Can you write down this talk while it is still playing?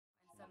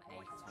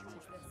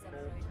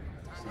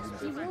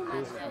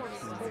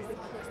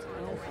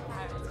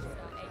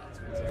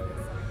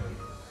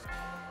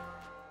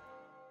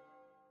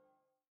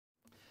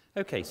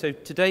Okay, so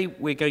today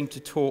we're going to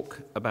talk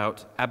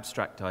about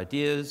abstract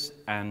ideas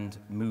and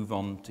move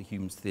on to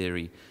Hume's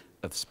theory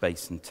of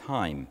space and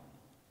time.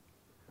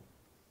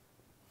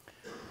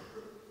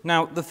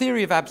 Now, the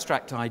theory of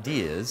abstract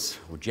ideas,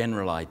 or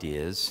general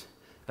ideas,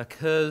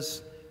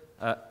 occurs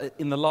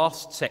in the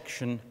last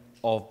section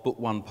of Book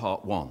 1,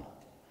 Part 1.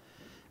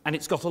 And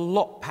it's got a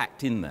lot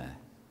packed in there.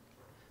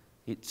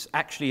 It's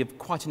actually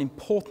quite an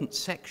important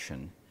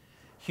section.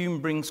 Hume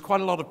brings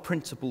quite a lot of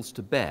principles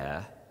to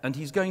bear, and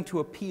he's going to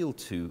appeal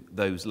to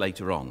those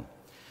later on.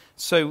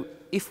 So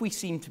if we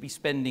seem to be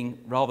spending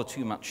rather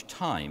too much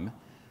time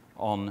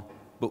on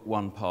Book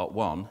 1, Part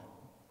 1,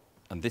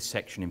 and this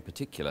section in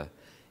particular,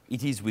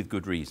 it is with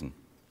good reason.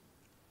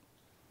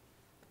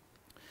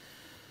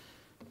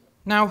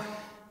 Now,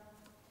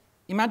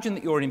 imagine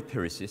that you're an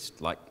empiricist,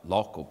 like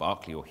Locke or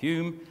Berkeley or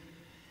Hume,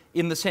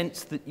 in the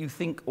sense that you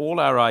think all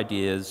our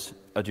ideas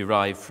are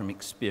derived from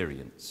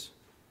experience.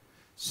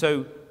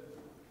 So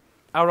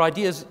our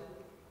ideas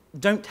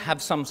don't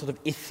have some sort of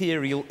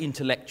ethereal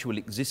intellectual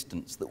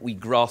existence that we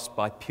grasp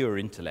by pure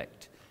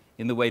intellect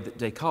in the way that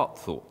Descartes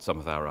thought some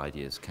of our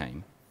ideas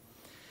came.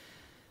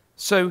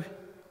 So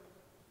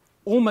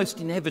almost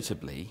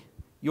inevitably,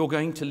 you're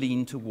going to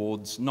lean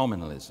towards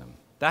nominalism.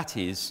 That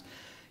is,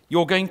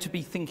 you're going to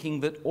be thinking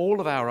that all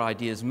of our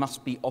ideas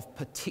must be of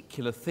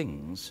particular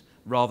things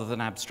rather than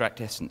abstract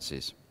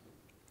essences.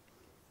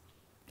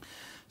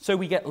 So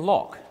we get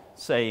Locke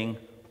saying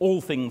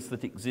all things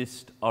that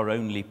exist are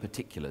only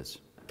particulars.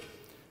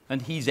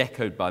 And he's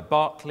echoed by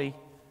Berkeley,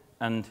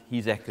 and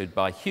he's echoed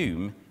by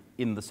Hume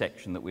in the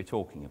section that we're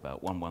talking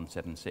about,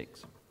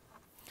 1176.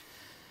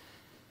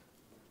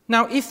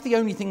 Now, if the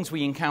only things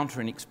we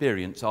encounter in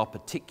experience are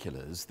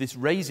particulars, this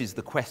raises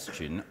the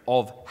question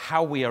of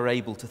how we are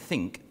able to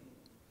think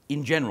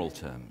in general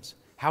terms.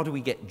 How do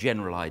we get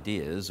general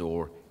ideas,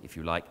 or, if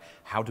you like,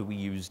 how do we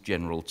use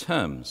general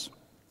terms?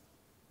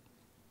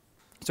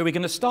 So we're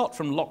going to start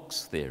from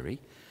Locke's theory,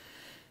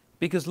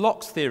 because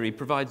Locke's theory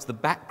provides the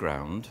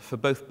background for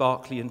both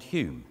Berkeley and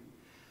Hume.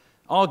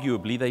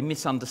 Arguably, they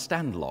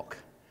misunderstand Locke.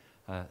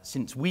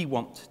 Since we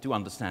want to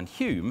understand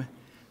Hume,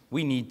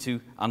 we need to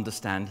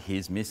understand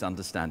his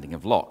misunderstanding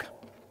of Locke.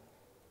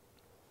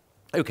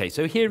 Okay,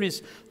 so here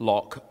is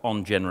Locke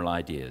on general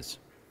ideas.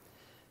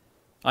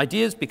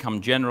 Ideas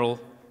become general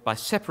by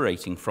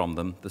separating from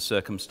them the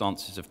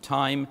circumstances of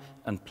time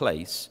and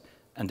place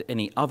and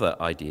any other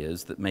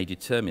ideas that may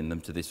determine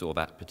them to this or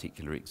that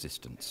particular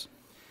existence.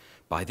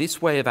 By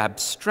this way of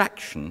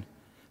abstraction,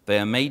 they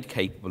are made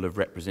capable of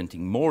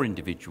representing more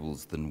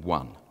individuals than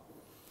one,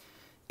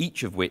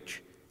 each of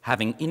which,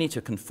 having in it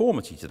a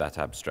conformity to that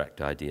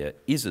abstract idea,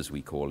 is, as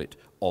we call it,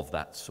 of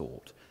that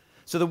sort.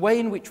 So the way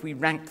in which we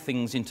rank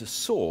things into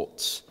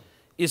sorts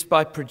is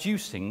by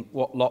producing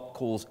what Locke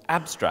calls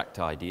abstract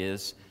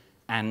ideas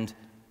and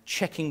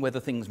checking whether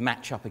things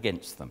match up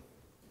against them.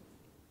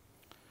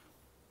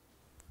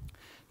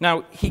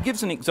 Now, he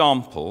gives an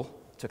example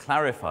to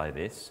clarify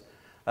this.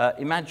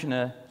 Imagine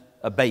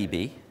a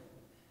baby,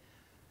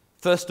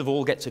 first of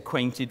all, gets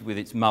acquainted with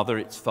its mother,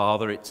 its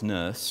father, its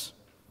nurse.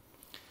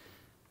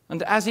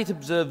 And as it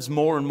observes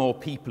more and more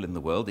people in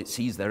the world, it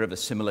sees they're of a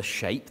similar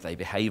shape, they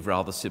behave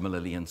rather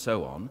similarly, and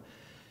so on.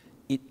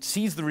 It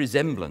sees the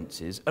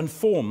resemblances and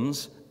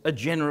forms a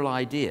general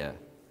idea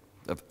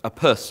of a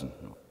person.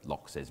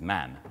 Locke says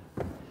man.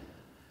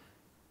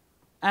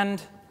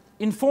 And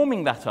in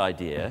forming that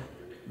idea,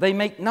 they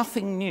make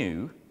nothing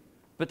new,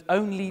 but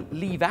only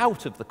leave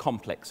out of the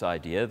complex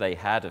idea they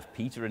had of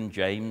Peter and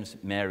James,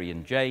 Mary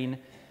and Jane,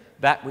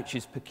 that which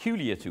is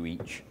peculiar to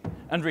each,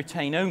 and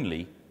retain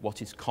only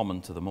what is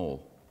common to them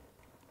all.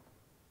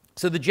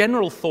 So the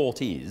general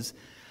thought is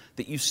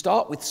that you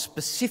start with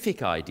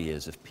specific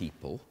ideas of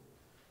people,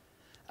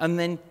 and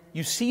then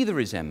you see the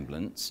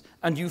resemblance,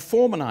 and you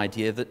form an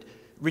idea that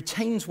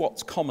retains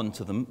what's common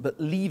to them, but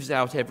leaves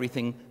out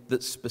everything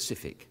that's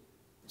specific.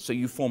 So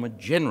you form a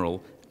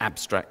general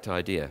abstract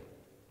idea.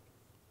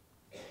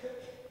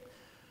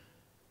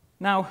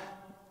 Now,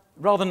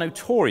 rather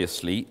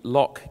notoriously,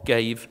 Locke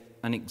gave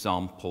an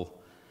example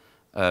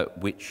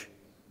which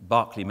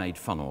Berkeley made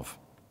fun of.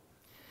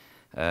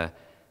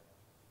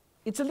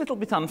 It's a little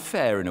bit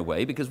unfair in a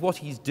way, because what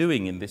he's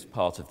doing in this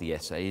part of the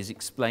essay is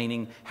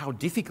explaining how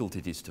difficult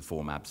it is to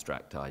form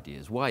abstract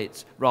ideas, why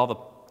it's rather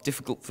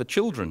difficult for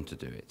children to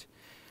do it.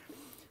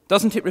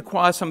 Doesn't it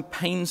require some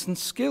pains and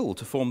skill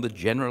to form the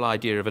general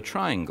idea of a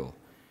triangle?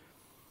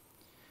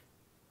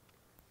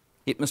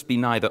 It must be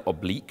neither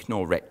oblique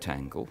nor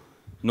rectangle,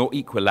 nor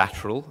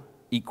equilateral,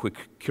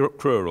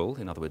 equicrural,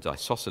 in other words,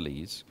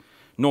 isosceles,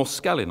 nor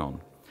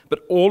scalenon,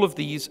 but all of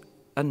these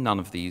and none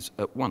of these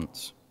at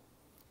once.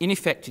 In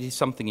effect, it is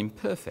something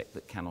imperfect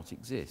that cannot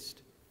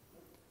exist.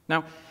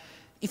 Now,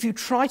 if you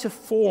try to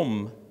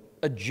form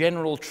a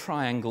general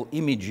triangle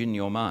image in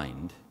your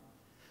mind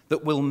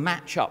that will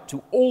match up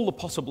to all the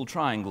possible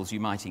triangles you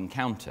might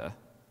encounter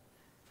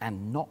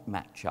and not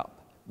match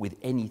up with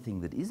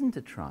anything that isn't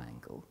a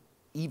triangle,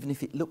 even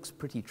if it looks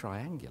pretty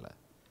triangular,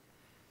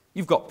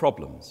 you've got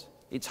problems.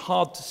 It's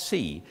hard to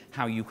see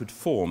how you could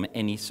form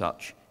any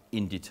such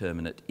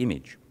indeterminate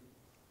image.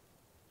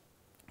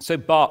 So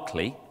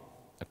Berkeley,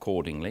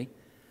 accordingly,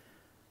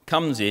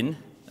 comes in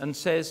and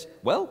says,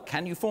 well,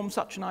 can you form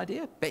such an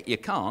idea? Bet you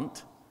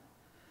can't.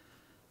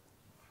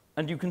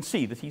 And you can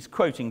see that he's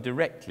quoting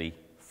directly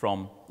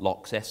from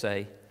Locke's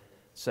essay,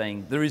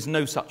 saying there is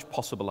no such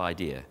possible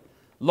idea.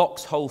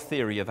 Locke's whole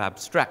theory of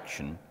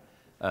abstraction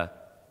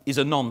is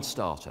a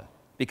non-starter,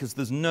 because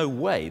there's no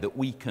way that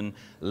we can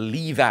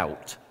leave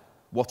out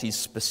what is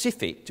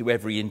specific to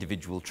every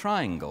individual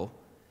triangle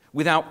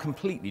without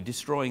completely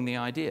destroying the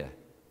idea.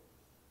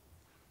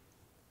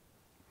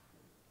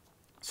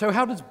 So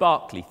how does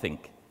Berkeley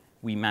think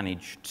we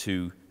manage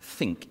to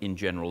think in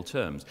general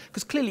terms?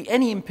 Because clearly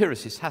any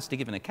empiricist has to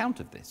give an account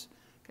of this.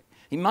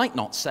 He might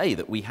not say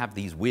that we have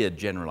these weird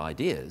general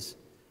ideas,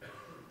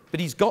 but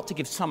he's got to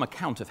give some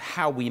account of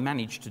how we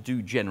manage to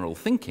do general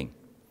thinking.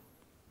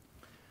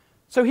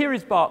 So here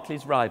is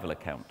Berkeley's rival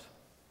account.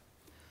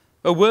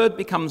 A word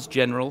becomes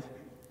general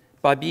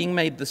by being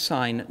made the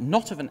sign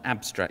not of an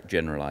abstract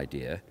general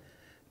idea,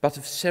 but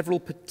of several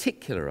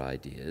particular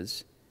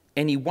ideas,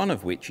 any one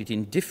of which it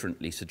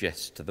indifferently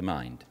suggests to the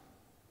mind.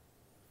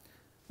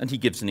 And he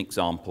gives an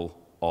example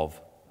of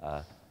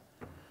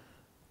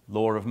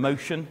law of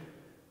motion,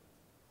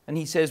 and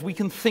he says we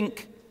can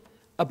think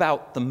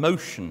about the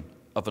motion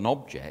of an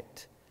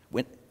object.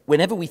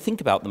 Whenever we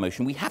think about the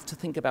motion, we have to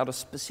think about a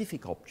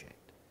specific object.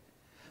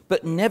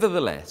 But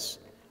nevertheless,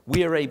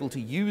 we are able to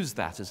use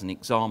that as an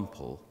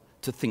example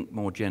to think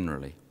more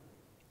generally.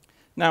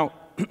 Now,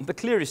 the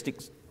clearest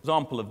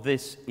example of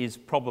this is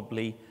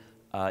probably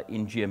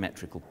in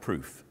geometrical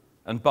proof,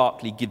 and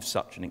Berkeley gives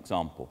such an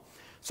example.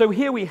 So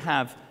here we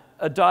have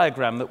a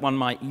diagram that one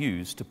might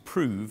use to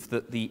prove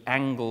that the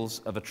angles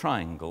of a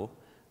triangle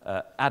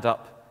add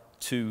up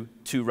to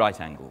two right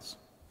angles.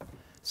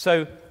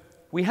 So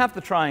we have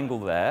the triangle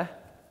there.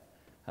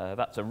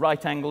 That's a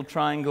right-angled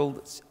triangle,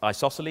 that's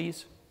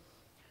isosceles.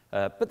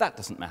 But that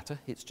doesn't matter,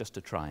 it's just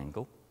a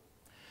triangle.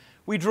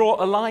 We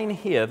draw a line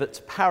here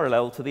that's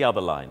parallel to the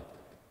other line.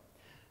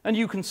 And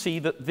you can see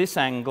that this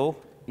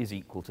angle is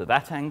equal to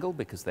that angle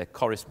because they're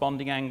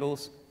corresponding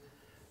angles.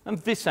 And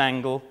this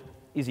angle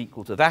is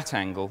equal to that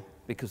angle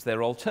because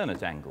they're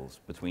alternate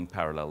angles between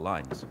parallel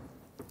lines.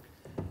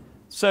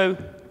 So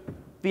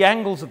the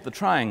angles of the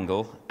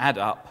triangle add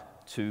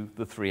up to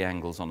the three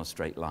angles on a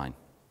straight line.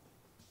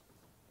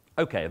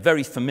 Okay, a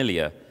very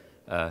familiar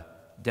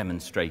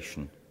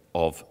demonstration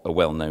of a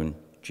well-known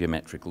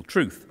geometrical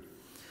truth.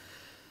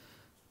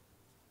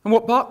 And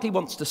what Berkeley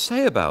wants to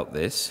say about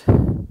this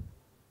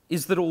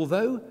is that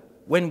although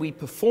when we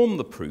perform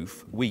the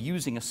proof we're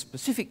using a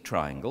specific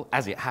triangle,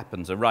 as it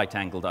happens a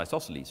right-angled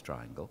isosceles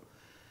triangle,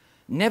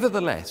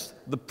 nevertheless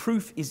the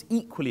proof is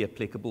equally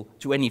applicable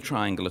to any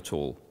triangle at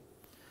all.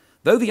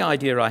 Though the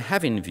idea I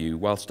have in view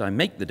whilst I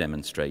make the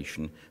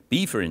demonstration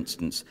be, for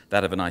instance,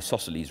 that of an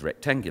isosceles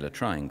rectangular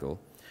triangle,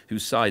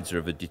 whose sides are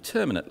of a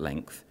determinate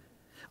length,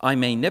 I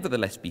may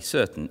nevertheless be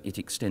certain it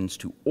extends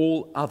to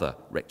all other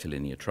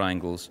rectilinear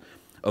triangles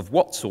of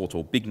what sort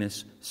or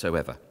bigness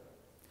soever,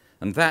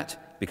 and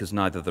that because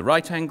neither the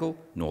right angle,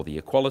 nor the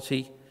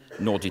equality,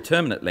 nor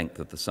determinate length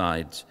of the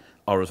sides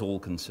are at all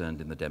concerned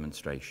in the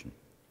demonstration.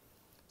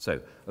 So,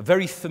 a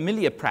very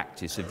familiar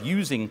practice of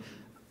using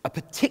a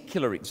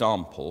particular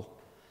example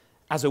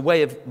as a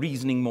way of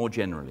reasoning more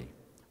generally.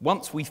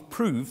 Once we've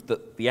proved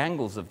that the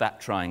angles of that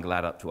triangle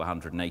add up to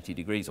 180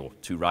 degrees, or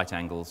two right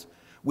angles,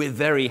 we're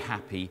very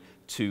happy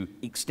to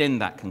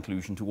extend that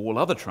conclusion to all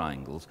other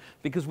triangles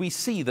because we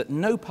see that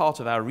no part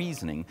of our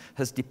reasoning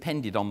has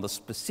depended on the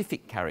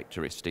specific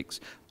characteristics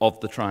of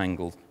the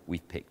triangle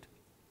we've picked.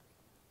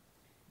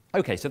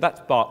 Okay, so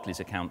that's Berkeley's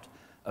account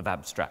of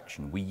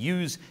abstraction. We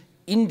use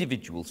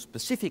individual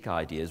specific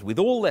ideas with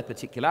all their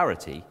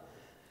particularity,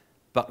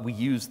 but we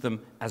use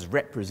them as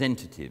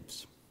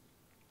representatives.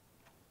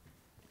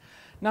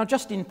 Now,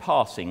 just in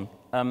passing,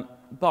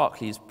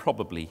 Berkeley is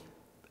probably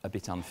a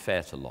bit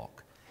unfair to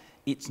Locke.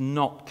 It's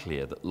not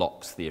clear that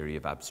Locke's theory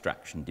of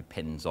abstraction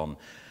depends on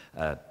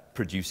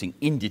producing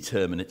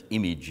indeterminate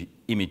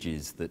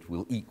images that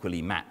will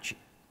equally match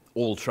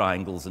all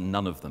triangles and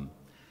none of them.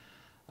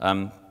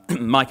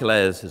 Michael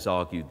Ayers has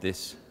argued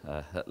this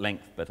at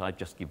length, but I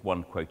just give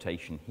one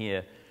quotation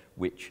here,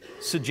 which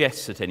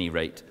suggests at any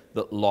rate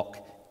that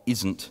Locke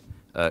isn't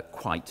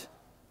quite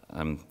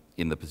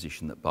in the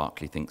position that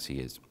Berkeley thinks he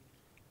is.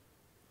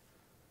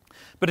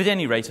 But at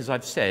any rate, as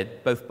I've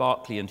said, both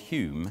Berkeley and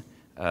Hume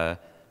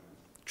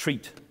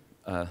treat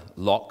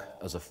Locke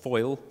as a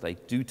foil. They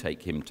do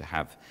take him to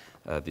have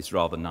this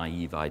rather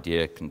naive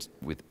idea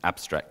with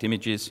abstract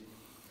images.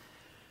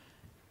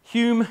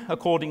 Hume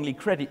accordingly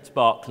credits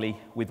Berkeley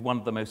with one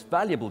of the most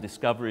valuable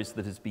discoveries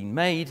that has been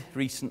made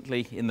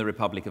recently in the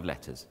Republic of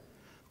Letters.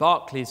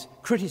 Berkeley's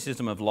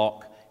criticism of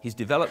Locke, his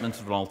development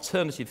of an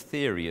alternative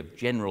theory of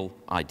general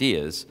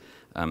ideas,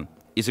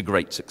 is a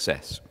great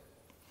success.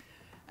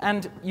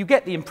 And you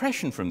get the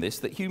impression from this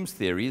that Hume's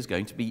theory is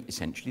going to be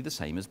essentially the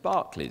same as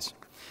Berkeley's.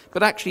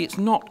 But actually it's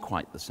not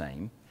quite the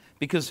same,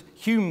 because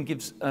Hume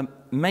gives a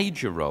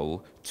major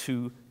role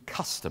to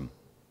custom.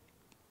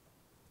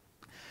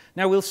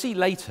 Now we'll see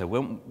later,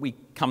 when we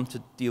come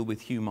to deal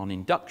with Hume on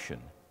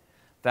induction,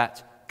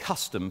 that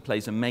custom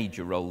plays a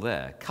major role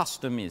there.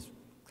 Custom is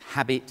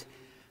habit.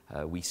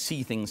 We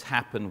see things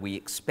happen. We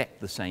expect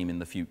the same in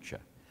the future.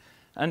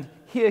 And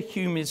here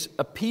Hume is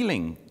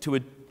appealing to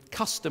a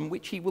custom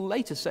which he will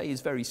later say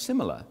is very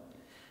similar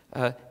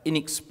in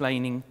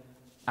explaining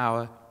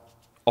our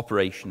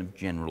operation of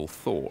general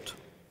thought.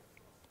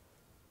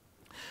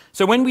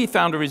 So when we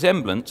found a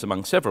resemblance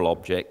among several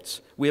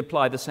objects, we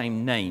apply the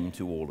same name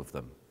to all of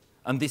them.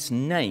 And this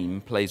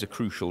name plays a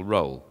crucial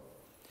role.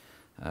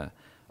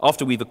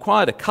 After we've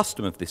acquired a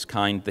custom of this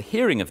kind, the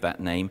hearing of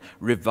that name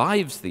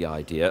revives the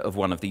idea of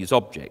one of these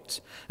objects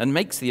and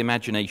makes the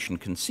imagination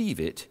conceive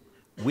it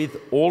with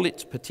all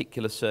its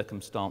particular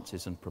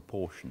circumstances and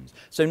proportions.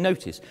 So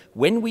notice,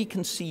 when we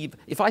conceive,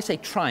 if I say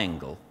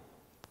triangle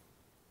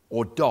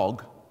or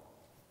dog,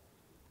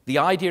 the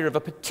idea of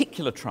a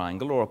particular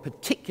triangle or a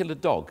particular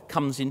dog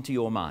comes into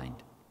your mind,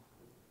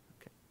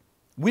 okay,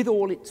 with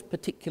all its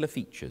particular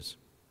features.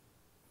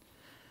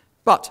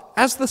 But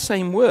as the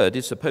same word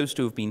is supposed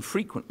to have been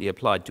frequently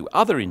applied to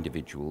other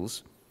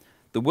individuals,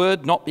 the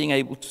word not being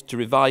able to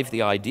revive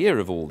the idea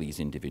of all these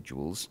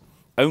individuals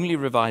only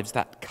revives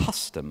that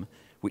custom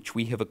which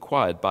we have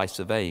acquired by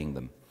surveying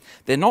them.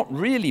 They're not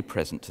really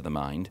present to the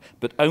mind,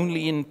 but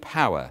only in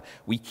power.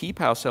 We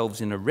keep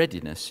ourselves in a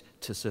readiness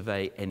to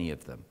survey any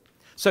of them.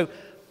 So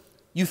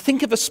you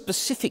think of a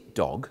specific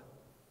dog,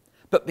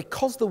 but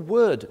because the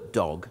word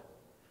dog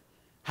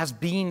has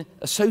been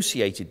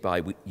associated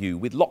by you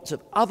with lots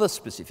of other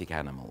specific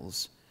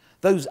animals,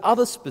 those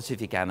other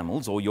specific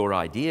animals, or your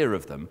idea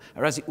of them,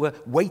 are, as it were,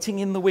 waiting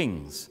in the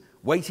wings,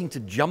 waiting to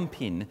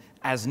jump in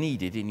as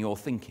needed in your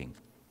thinking.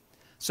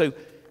 So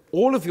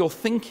all of your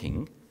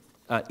thinking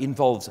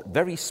involves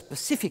very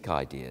specific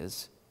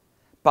ideas,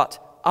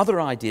 but other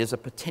ideas are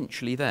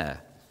potentially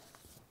there.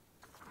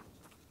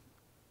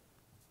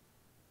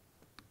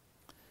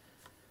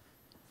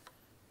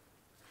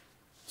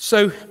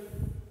 So,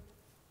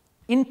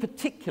 in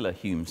particular,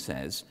 Hume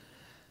says,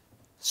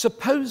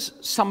 suppose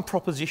some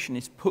proposition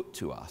is put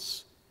to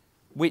us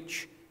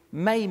which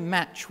may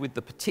match with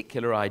the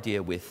particular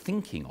idea we're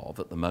thinking of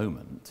at the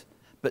moment,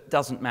 but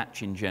doesn't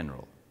match in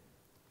general.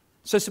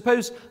 So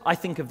suppose I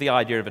think of the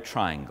idea of a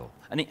triangle,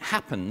 and it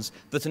happens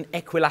that an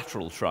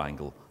equilateral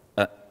triangle,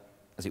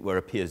 as it were,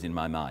 appears in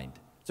my mind.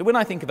 So when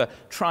I think of a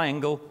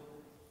triangle,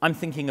 I'm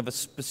thinking of a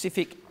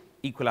specific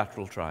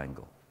equilateral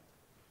triangle.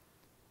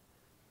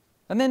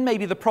 And then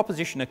maybe the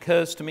proposition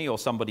occurs to me, or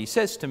somebody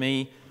says to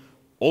me,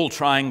 all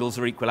triangles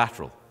are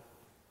equilateral.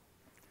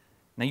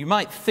 Now you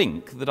might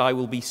think that I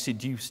will be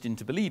seduced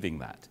into believing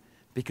that,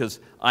 because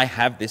I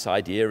have this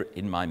idea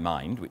in my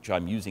mind, which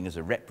I'm using as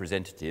a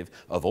representative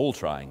of all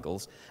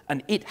triangles,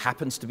 and it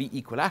happens to be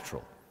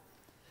equilateral.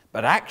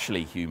 But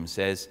actually, Hume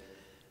says,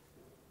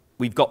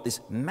 we've got this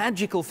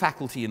magical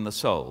faculty in the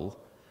soul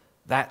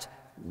that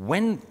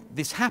when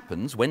this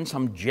happens, when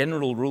some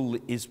general rule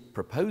is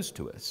proposed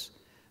to us,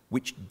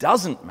 which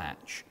doesn't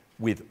match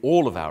with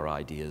all of our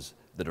ideas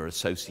that are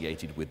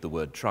associated with the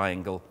word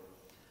triangle,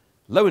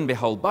 lo and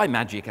behold, by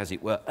magic, as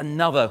it were,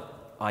 another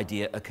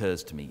idea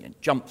occurs to me and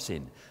jumps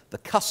in. The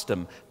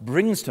custom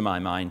brings to my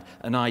mind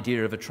an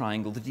idea of a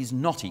triangle that is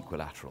not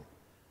equilateral.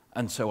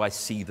 And so I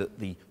see that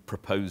the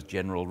proposed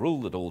general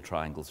rule that all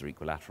triangles are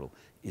equilateral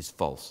is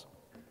false.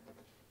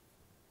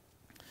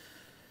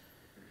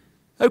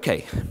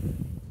 Okay,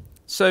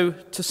 so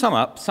to sum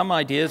up, some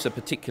ideas are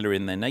particular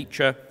in their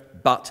nature,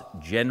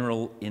 but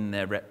general in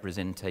their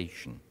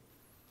representation.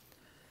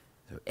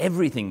 So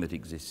everything that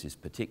exists is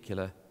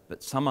particular,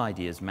 but some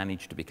ideas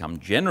manage to become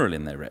general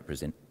in their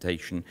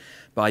representation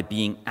by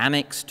being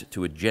annexed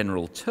to a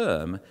general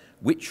term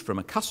which, from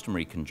a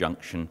customary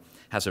conjunction,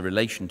 has a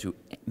relation to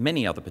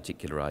many other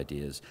particular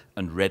ideas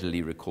and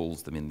readily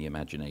recalls them in the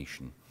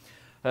imagination.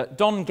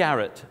 Don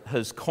Garrett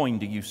has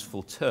coined a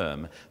useful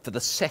term for the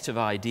set of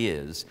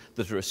ideas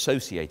that are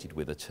associated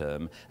with a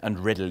term and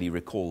readily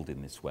recalled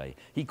in this way.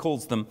 He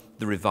calls them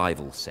the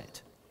revival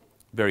set.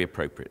 Very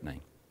appropriate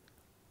name.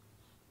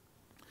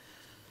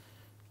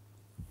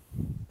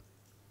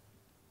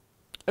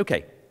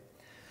 Okay,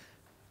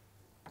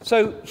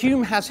 so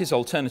Hume has his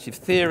alternative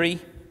theory,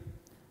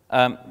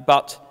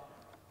 but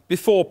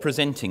before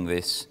presenting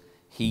this,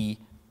 he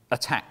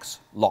attacks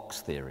Locke's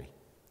theory,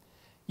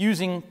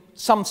 using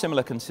some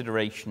similar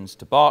considerations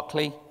to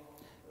Berkeley,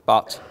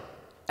 but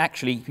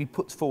actually he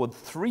puts forward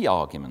three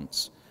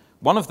arguments,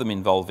 one of them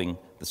involving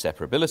the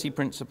separability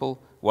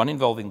principle, one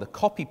involving the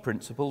copy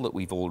principle that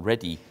we've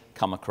already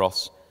come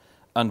across,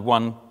 and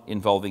one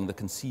involving the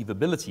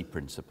conceivability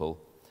principle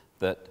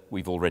that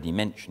we've already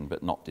mentioned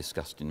but not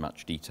discussed in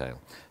much detail.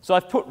 So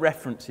I've put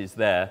references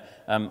there.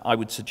 I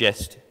would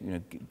suggest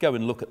go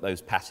and look at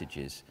those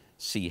passages,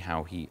 see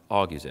how he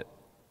argues it.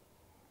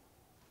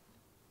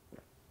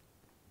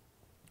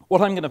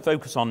 What I'm going to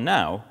focus on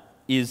now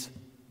is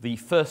the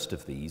first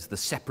of these, the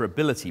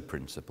separability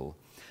principle,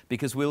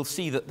 because we'll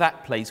see that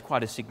that plays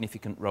quite a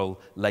significant role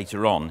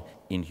later on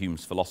in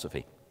Hume's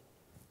philosophy.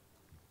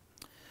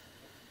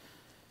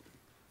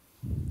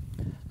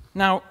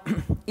 Now,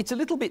 it's a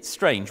little bit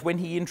strange when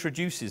he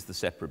introduces the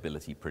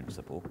separability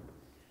principle.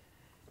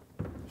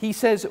 He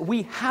says,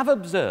 we have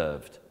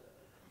observed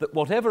that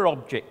whatever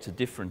objects are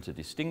different are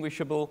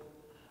distinguishable,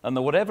 and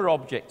that whatever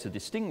objects are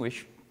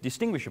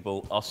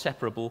distinguishable are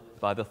separable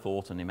by the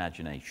thought and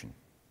imagination.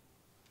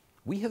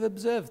 We have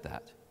observed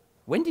that.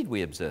 When did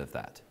we observe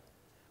that?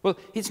 Well,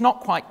 it's not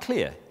quite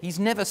clear. He's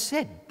never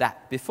said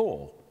that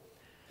before.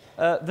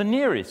 The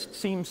nearest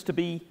seems to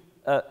be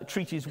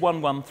Treatise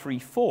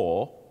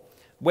 1134,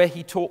 where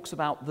he talks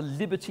about the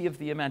liberty of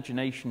the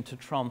imagination to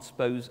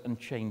transpose and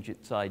change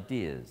its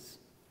ideas.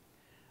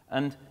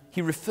 And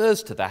he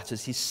refers to that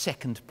as his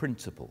second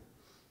principle,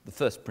 the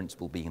first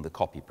principle being the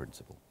copy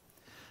principle.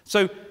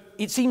 So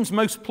it seems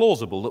most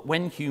plausible that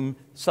when Hume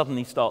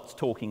suddenly starts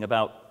talking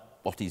about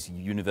what is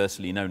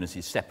universally known as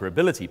his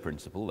separability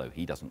principle, though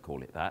he doesn't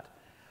call it that,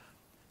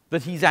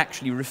 that he's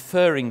actually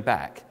referring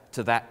back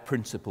to that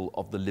principle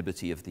of the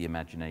liberty of the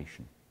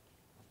imagination.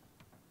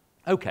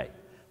 Okay,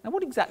 now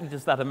what exactly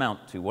does that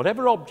amount to?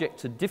 Whatever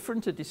objects are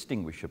different are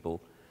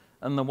distinguishable,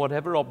 and then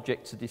whatever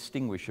objects are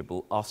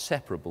distinguishable are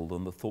separable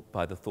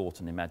by the thought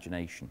and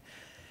imagination.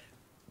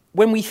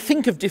 When we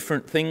think of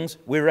different things,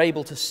 we're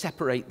able to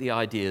separate the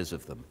ideas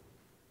of them.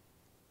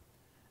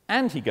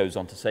 And he goes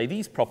on to say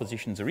these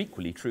propositions are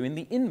equally true in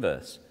the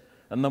inverse,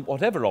 and that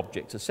whatever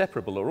objects are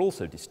separable are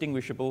also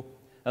distinguishable,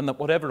 and that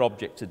whatever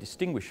objects are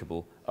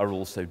distinguishable are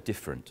also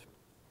different.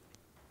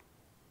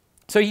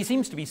 So he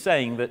seems to be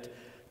saying that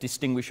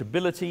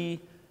distinguishability,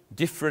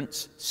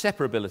 difference,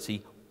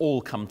 separability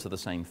all come to the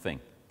same thing.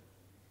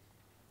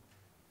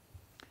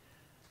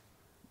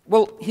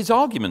 Well, his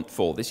argument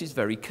for this is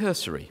very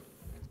cursory.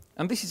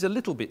 And this is a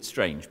little bit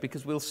strange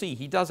because we'll see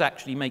he does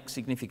actually make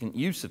significant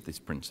use of this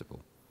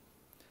principle.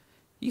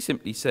 He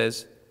simply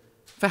says,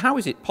 for how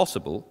is it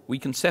possible we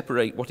can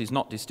separate what is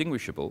not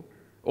distinguishable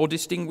or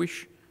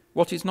distinguish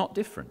what is not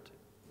different?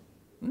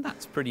 And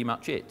that's pretty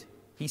much it.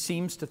 He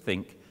seems to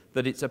think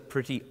that it's a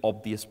pretty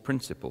obvious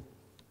principle.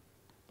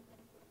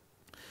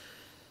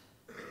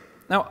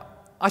 Now,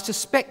 I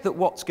suspect that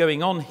what's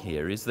going on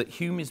here is that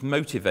Hume is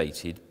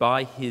motivated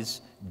by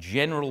his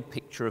general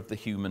picture of the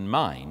human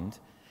mind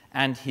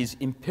and his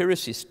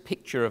empiricist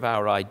picture of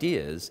our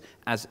ideas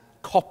as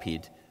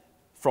copied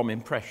from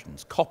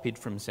impressions, copied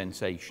from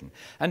sensation.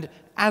 And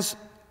as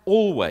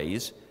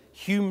always,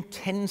 Hume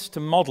tends to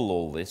model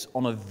all this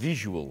on a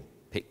visual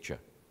picture.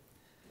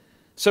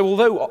 So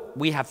although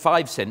we have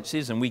five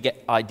senses and we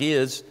get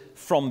ideas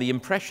from the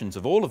impressions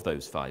of all of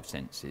those five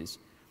senses,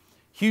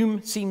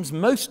 Hume seems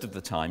most of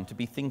the time to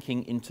be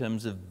thinking in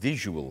terms of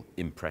visual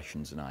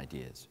impressions and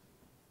ideas.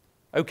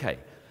 Okay,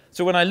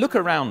 so when I look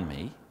around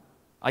me,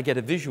 I get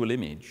a visual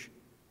image.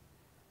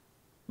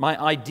 My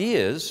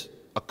ideas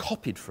are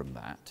copied from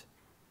that.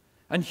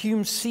 And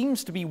Hume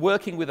seems to be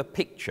working with a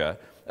picture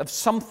of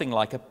something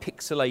like a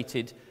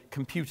pixelated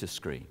computer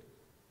screen.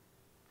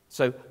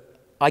 So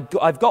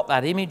I've got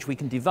that image, we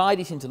can divide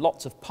it into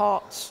lots of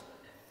parts,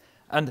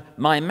 and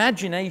my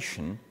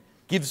imagination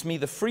gives me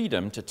the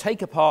freedom to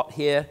take a part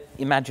here,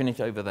 imagine it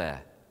over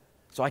there.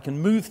 So I can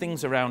move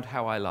things around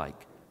how I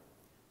like.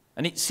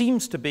 And it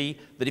seems to be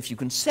that if you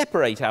can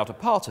separate out a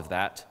part of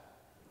that,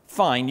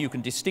 fine, you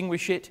can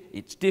distinguish it,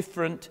 it's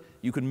different,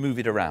 you can move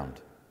it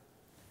around.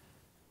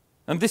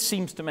 And this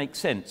seems to make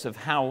sense of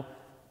how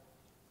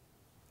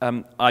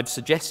I've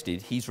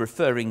suggested he's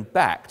referring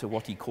back to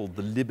what he called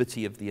the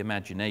liberty of the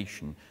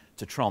imagination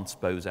to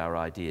transpose our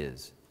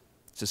ideas.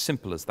 It's as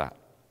simple as that.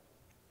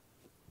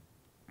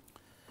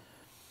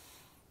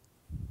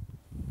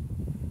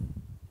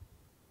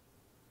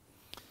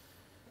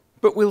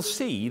 But we'll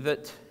see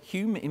that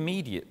Hume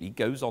immediately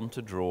goes on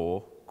to draw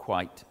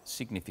quite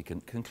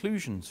significant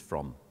conclusions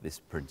from this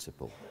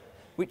principle,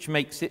 which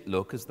makes it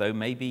look as though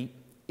maybe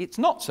it's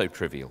not so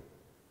trivial.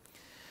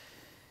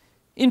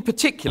 In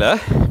particular,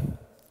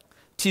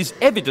 'tis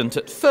evident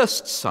at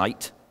first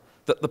sight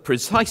that the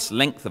precise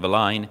length of a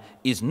line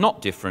is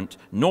not different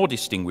nor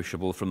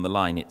distinguishable from the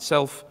line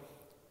itself,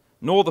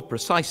 nor the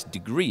precise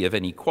degree of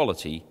any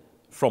quality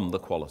from the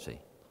quality.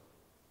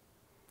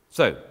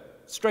 So,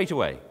 straight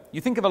away, you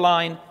think of a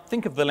line,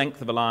 think of the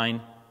length of a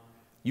line,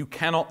 you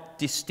cannot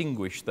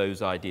distinguish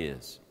those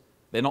ideas.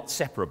 They're not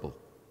separable.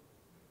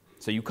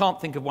 So you can't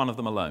think of one of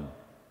them alone.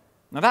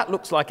 Now that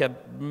looks like a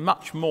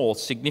much more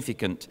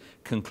significant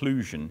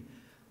conclusion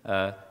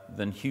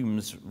than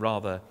Hume's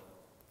rather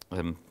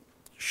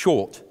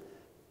short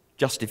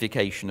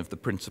justification of the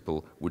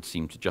principle would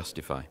seem to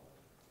justify.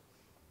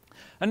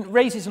 And it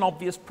raises an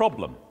obvious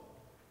problem,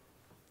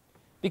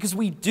 because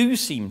we do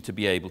seem to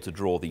be able to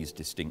draw these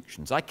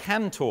distinctions. I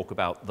can talk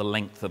about the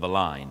length of a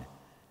line,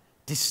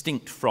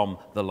 distinct from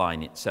the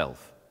line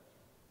itself.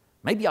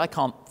 Maybe I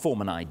can't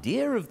form an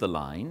idea of the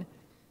line,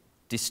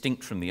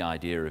 distinct from the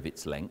idea of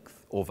its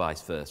length, or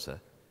vice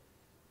versa.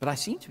 But I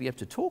seem to be able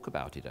to talk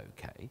about it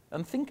okay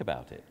and think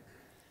about it.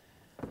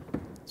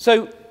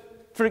 So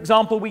for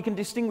example, we can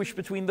distinguish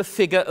between the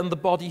figure and the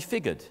body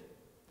figured.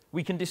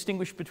 We can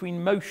distinguish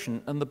between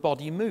motion and the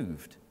body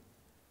moved.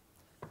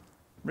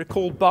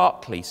 Recall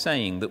Berkeley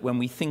saying that when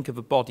we think of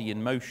a body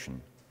in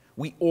motion,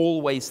 we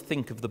always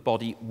think of the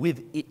body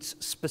with its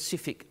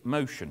specific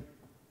motion.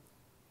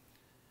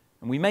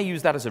 And we may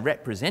use that as a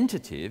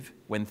representative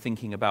when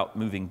thinking about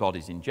moving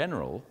bodies in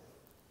general,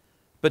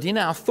 but in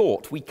our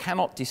thought we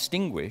cannot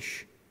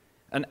distinguish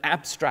an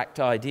abstract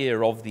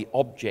idea of the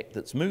object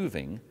that's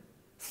moving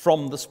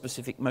from the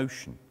specific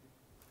motion.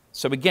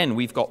 So again,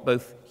 we've got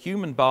both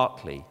Hume and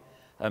Berkeley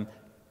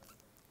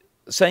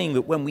saying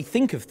that when we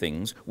think of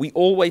things, we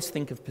always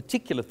think of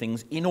particular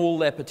things in all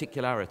their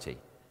particularity.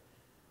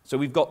 So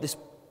we've got this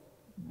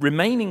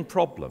remaining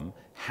problem,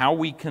 how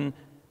we can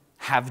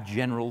have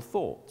general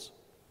thoughts.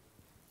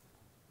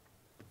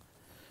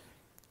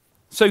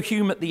 So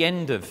Hume, at the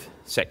end of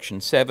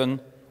section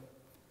 7,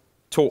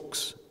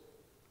 talks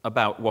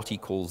about what he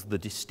calls the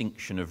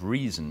distinction of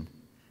reason,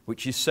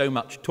 which is so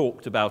much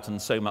talked about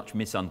and so much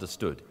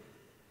misunderstood.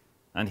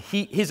 And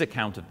his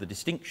account of the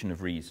distinction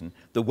of reason,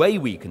 the way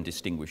we can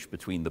distinguish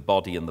between the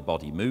body and the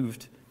body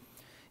moved,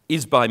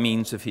 is by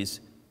means of his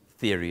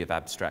theory of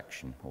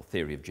abstraction, or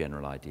theory of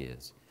general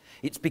ideas.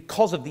 It's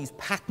because of these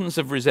patterns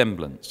of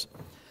resemblance.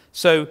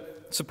 So,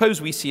 suppose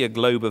we see a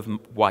globe of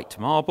white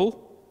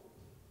marble.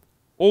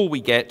 All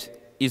we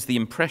get is the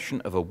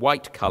impression of a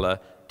white colour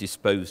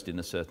disposed in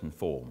a certain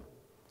form.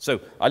 So,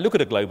 I look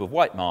at a globe of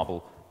white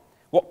marble.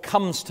 What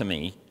comes to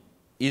me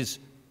is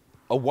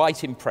a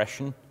white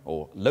impression,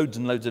 or loads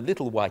and loads of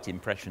little white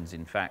impressions,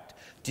 in fact,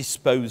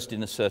 disposed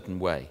in a certain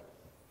way.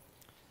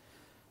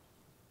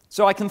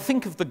 So I can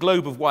think of the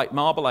globe of white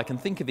marble, I can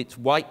think of its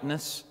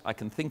whiteness, I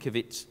can think of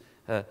its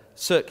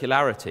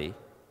circularity.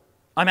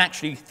 I'm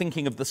actually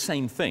thinking of the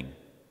same thing.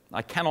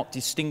 I cannot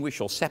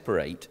distinguish or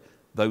separate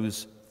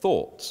those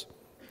thoughts.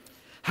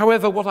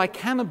 However, what I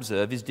can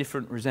observe is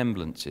different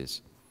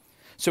resemblances.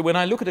 So when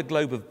I look at a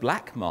globe of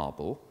black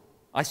marble,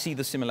 I see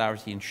the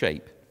similarity in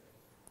shape.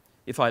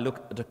 If I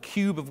look at a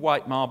cube of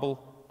white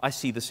marble, I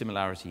see the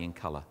similarity in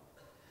colour.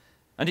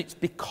 And it's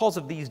because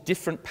of these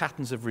different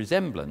patterns of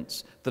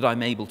resemblance that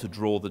I'm able to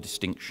draw the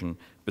distinction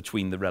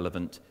between the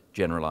relevant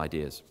general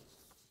ideas.